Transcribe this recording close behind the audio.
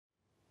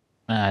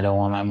I don't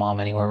want my mom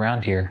anywhere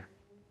around here.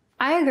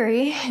 I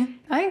agree.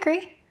 I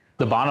agree.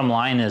 The bottom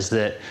line is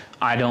that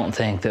I don't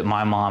think that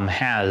my mom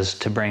has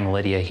to bring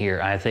Lydia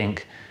here. I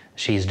think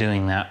she's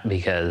doing that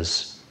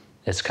because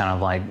it's kind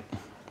of like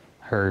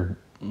her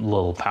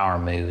little power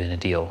move in a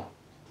deal.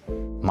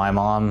 My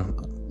mom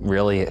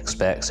really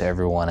expects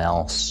everyone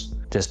else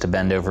just to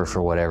bend over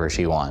for whatever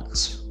she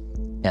wants,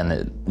 and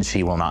that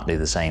she will not do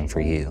the same for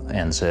you.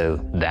 And so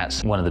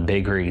that's one of the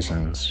big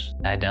reasons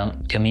I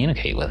don't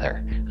communicate with her.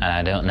 And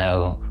I don't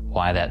know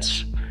why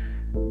that's,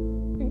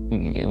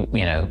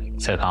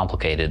 so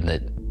complicated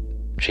that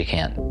she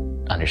can't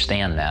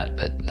understand that,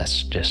 but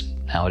that's just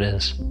how it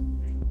is.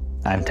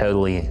 I'm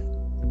totally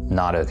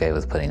not okay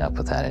with putting up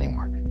with that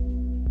anymore.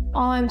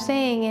 All I'm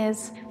saying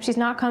is, if she's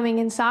not coming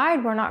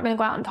inside, we're not gonna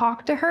go out and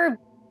talk to her.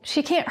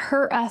 She can't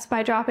hurt us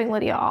by dropping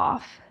Lydia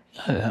off.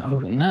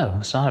 No,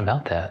 it's not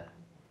about that.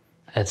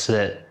 It's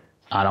that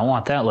I don't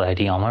want that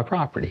lady on my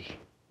property.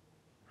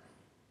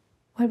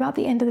 What about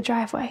the end of the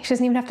driveway? She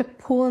doesn't even have to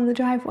pull in the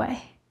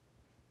driveway.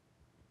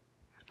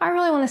 I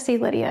really want to see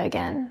Lydia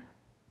again.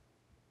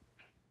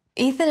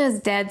 Ethan is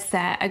dead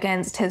set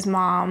against his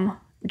mom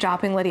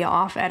dropping Lydia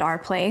off at our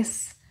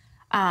place.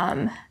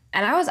 And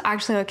I was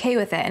actually okay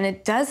with it. And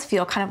it does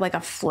feel kind of like a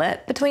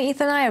flip between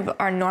Ethan and I of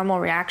our normal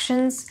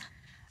reactions.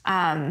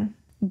 But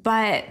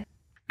I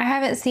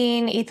haven't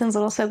seen Ethan's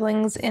little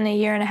siblings in 1.5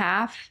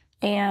 years.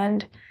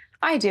 And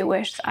I do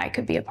wish I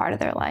could be a part of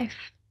their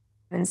life.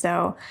 And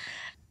so,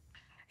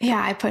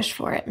 yeah, I pushed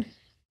for it.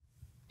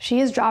 She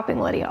is dropping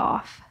Lydia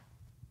off.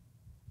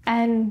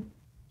 And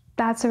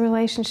that's a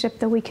relationship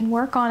that we can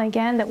work on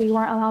again that we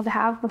weren't allowed to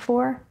have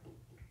before.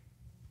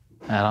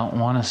 I don't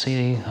want to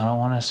see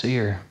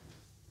her.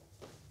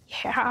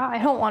 Yeah, I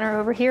don't want her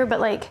over here, but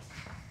like,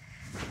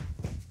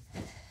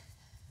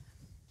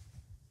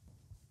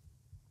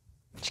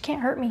 she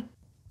can't hurt me.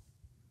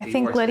 I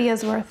think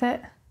Lydia's worth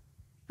it.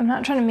 I'm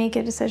not trying to make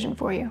a decision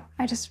for you.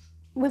 I just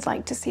would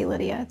like to see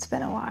Lydia. It's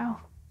been a while.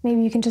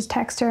 Maybe you can just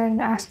text her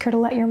and ask her to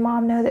let your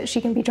mom know that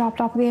she can be dropped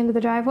off at the end of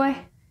the driveway.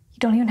 You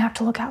don't even have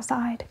to look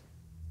outside.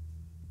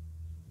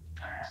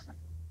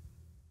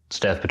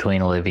 Stuff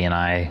between Olivia and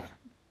I,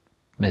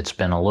 it's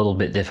been a little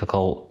bit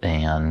difficult,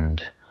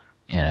 and,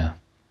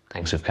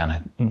 things have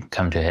kind of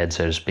come to a head,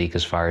 so to speak,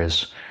 as far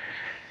as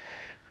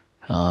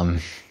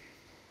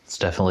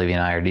stuff Olivia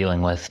and I are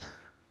dealing with.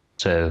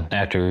 So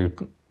after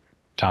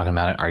talking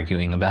about it,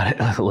 arguing about it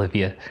with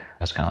Olivia, I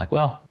was kind of like,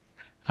 well,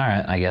 all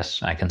right, I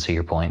guess I can see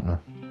your point.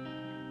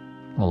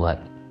 We'll let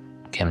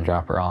Kim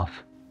drop her off.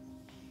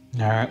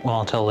 All right, well,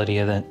 I'll tell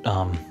Lydia that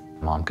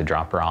Mom could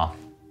drop her off.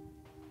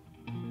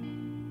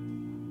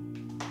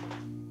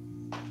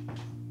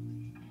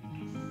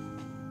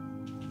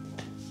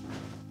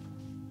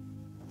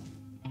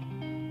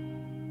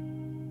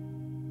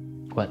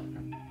 What?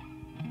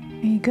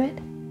 Are you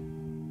good?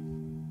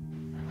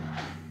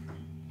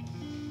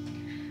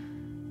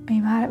 Are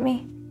you mad at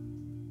me?